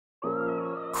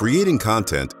Creating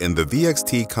content in the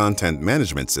VXT Content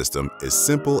Management System is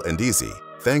simple and easy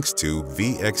thanks to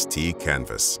VXT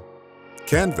Canvas.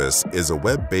 Canvas is a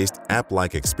web-based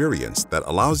app-like experience that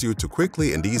allows you to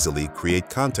quickly and easily create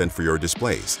content for your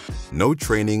displays. No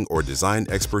training or design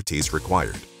expertise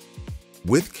required.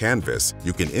 With Canvas,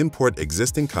 you can import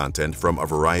existing content from a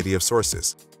variety of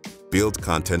sources, build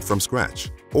content from scratch,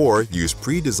 or use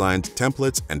pre-designed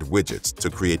templates and widgets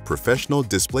to create professional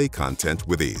display content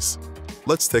with ease.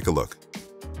 Let's take a look.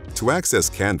 To access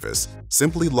Canvas,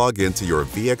 simply log into your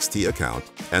VXT account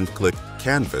and click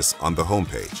Canvas on the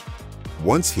homepage.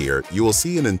 Once here, you will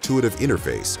see an intuitive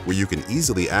interface where you can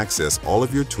easily access all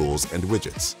of your tools and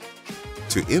widgets.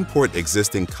 To import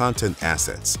existing content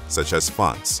assets, such as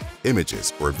fonts,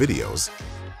 images, or videos,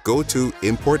 go to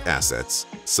Import Assets,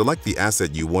 select the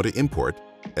asset you want to import,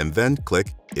 and then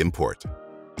click Import.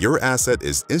 Your asset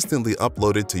is instantly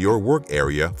uploaded to your work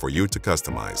area for you to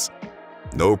customize.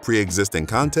 No pre-existing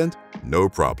content? No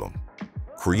problem.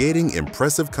 Creating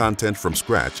impressive content from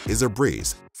scratch is a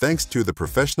breeze thanks to the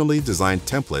professionally designed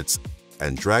templates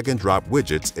and drag-and-drop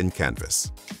widgets in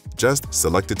Canvas. Just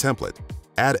select a template,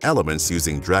 add elements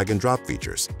using drag-and-drop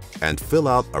features, and fill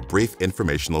out a brief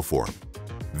informational form.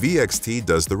 VXT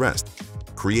does the rest,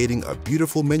 creating a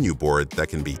beautiful menu board that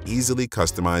can be easily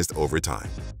customized over time.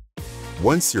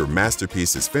 Once your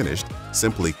masterpiece is finished,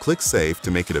 simply click Save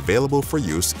to make it available for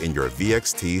use in your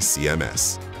VXT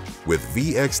CMS. With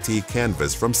VXT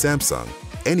Canvas from Samsung,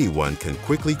 anyone can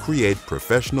quickly create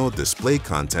professional display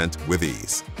content with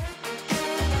ease.